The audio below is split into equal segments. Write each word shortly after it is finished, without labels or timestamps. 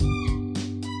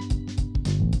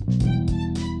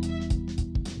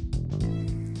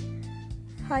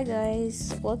Hi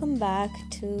guys, welcome back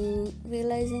to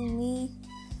Realizing Me.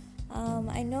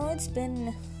 I know it's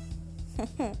been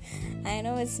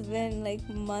like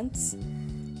months,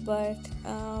 but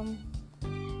I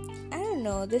don't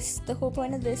know. The whole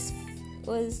point of this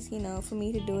was, for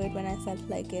me to do it when I felt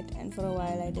like it, and for a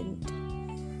while I didn't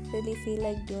really feel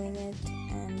like doing it,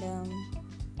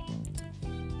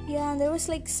 and there was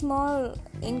like small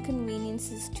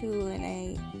inconveniences too,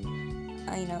 and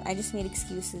I just made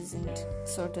excuses and I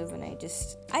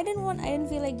didn't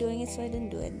feel like doing it, so I didn't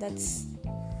do it. That's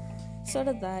sort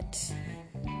of that.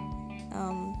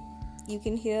 You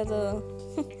can hear the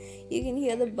you can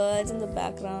hear the birds in the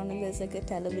background, and there's like a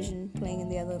television playing in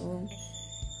the other room.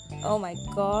 Oh my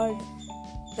god,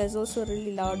 there's also a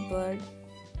really loud bird,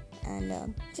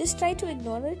 and just try to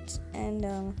ignore it and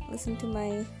listen to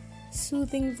my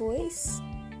soothing voice.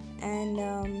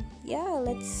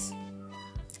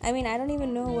 And I don't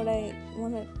even know what I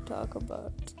want to talk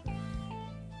about.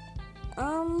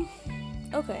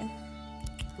 Okay.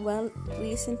 Well,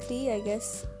 recently, I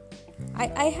guess,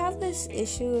 I have this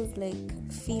issue of, like,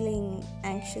 feeling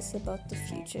anxious about the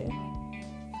future.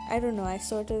 I don't know, I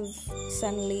sort of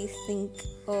suddenly think,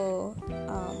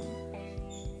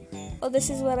 this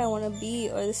is where I want to be,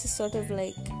 or this is sort of,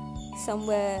 like,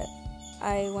 somewhere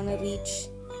I want to reach.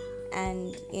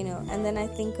 And then I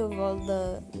think of all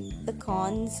the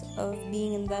cons of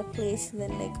being in that place, and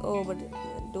then like, but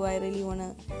do I really want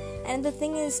to? And the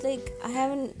thing is, like, I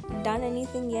haven't done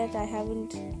anything yet. I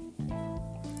haven't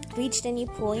reached any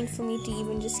point for me to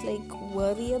even just like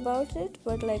worry about it,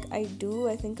 but like I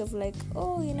think of like,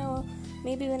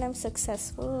 maybe when I'm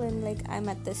successful and like I'm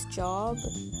at this job,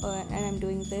 and I'm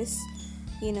doing this,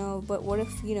 but what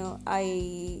if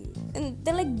and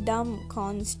they're like dumb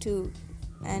cons too.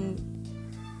 And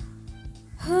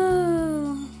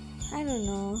I don't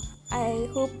know, I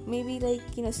hope maybe like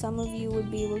some of you would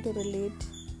be able to relate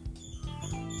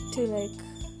to like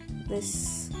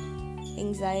this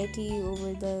anxiety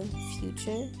over the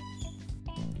future.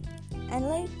 And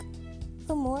like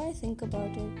the more I think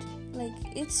about it, like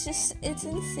it's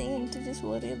insane to just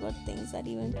worry about things that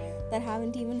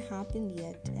haven't even happened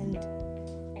yet. And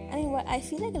I mean, I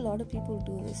feel like a lot of people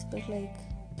do this, but like,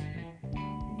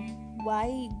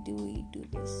 why do we do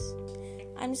this?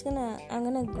 I'm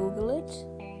gonna Google it,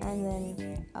 and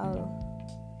then I'll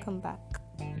come back.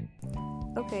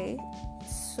 Okay,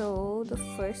 so the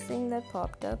first thing that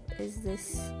popped up is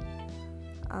this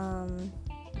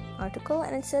article,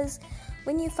 and it says,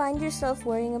 when you find yourself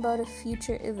worrying about a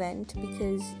future event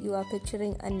because you are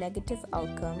picturing a negative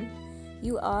outcome,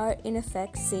 you are in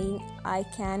effect saying, I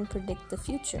can predict the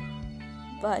future.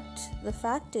 But the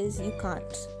fact is, you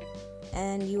can't.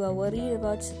 And you are worried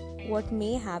about what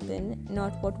may happen,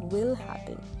 not what will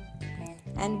happen.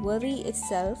 And worry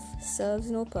itself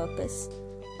serves no purpose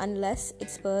unless it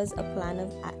spurs a plan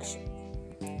of action.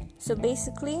 So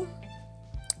basically,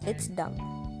 it's dumb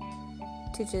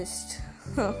to just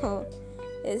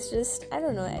it's just, I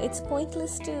don't know, it's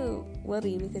pointless to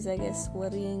worry, because I guess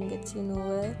worrying gets you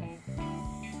nowhere.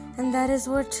 And that is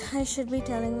what I should be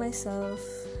telling myself.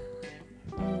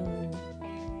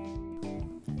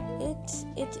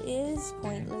 It is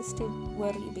pointless to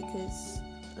worry, because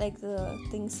like the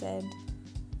article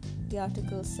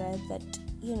said that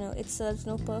it serves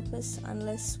no purpose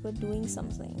unless we're doing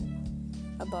something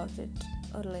about it,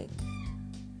 or like,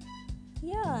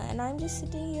 and I'm just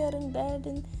sitting here in bed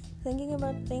and thinking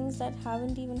about things that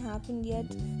haven't even happened yet,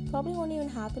 probably won't even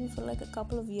happen for like a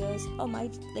couple of years, or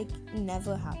might like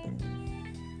never happen.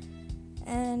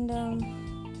 And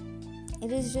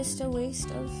it is just a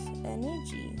waste of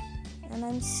energy. And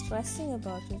I'm stressing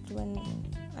about it when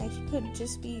I could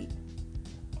just be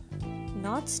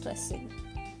not stressing,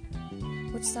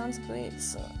 which sounds great.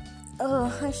 So,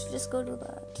 I should just go do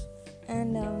that.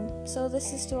 And so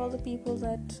this is to all the people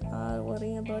that are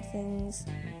worrying about things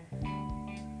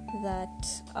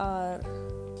that are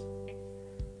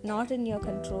not in your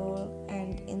control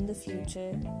and in the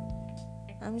future.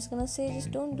 I'm just gonna say,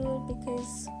 just don't do it,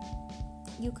 because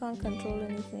you can't control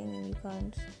anything, and you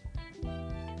can't.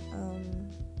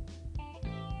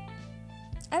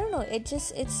 I don't know, it's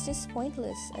just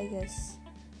pointless, I guess.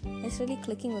 It's really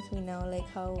clicking with me now, like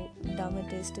how dumb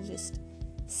it is to just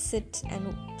sit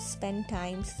and spend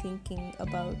time thinking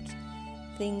about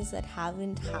things that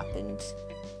haven't happened,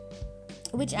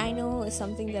 which I know is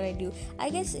something that I do. I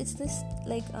guess it's this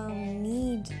like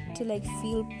need to like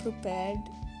feel prepared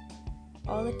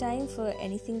all the time for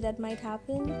anything that might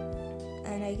happen.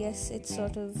 And I guess it's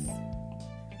sort of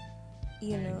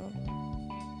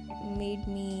made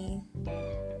me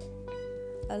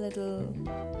a little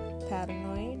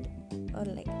paranoid or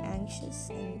like anxious,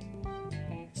 and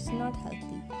not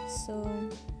healthy. So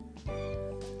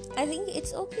I think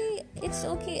it's okay.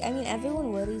 I mean,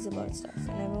 everyone worries about stuff,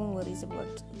 and everyone worries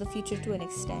about the future to an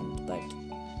extent, but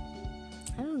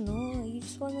I don't know, you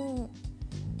just wanna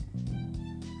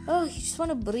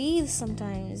breathe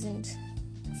sometimes and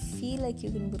feel like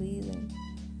you can breathe. And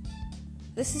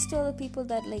this is to all the people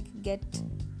that get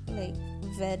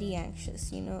very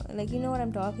anxious, you know what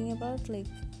I'm talking about.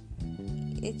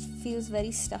 It feels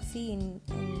very stuffy, and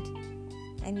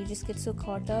you just get so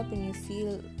caught up, and you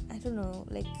feel, I don't know,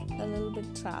 a little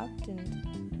bit trapped. And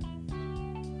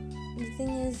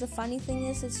the funny thing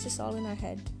is, it's just all in our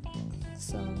head.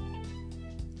 So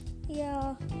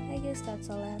yeah, I guess that's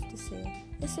all I have to say.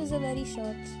 This was a very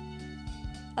short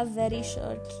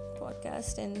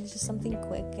podcast, and just something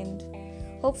quick, and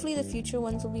hopefully the future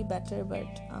ones will be better. But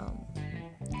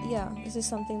yeah, this is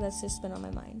something that's just been on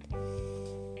my mind.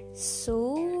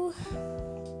 So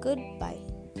goodbye.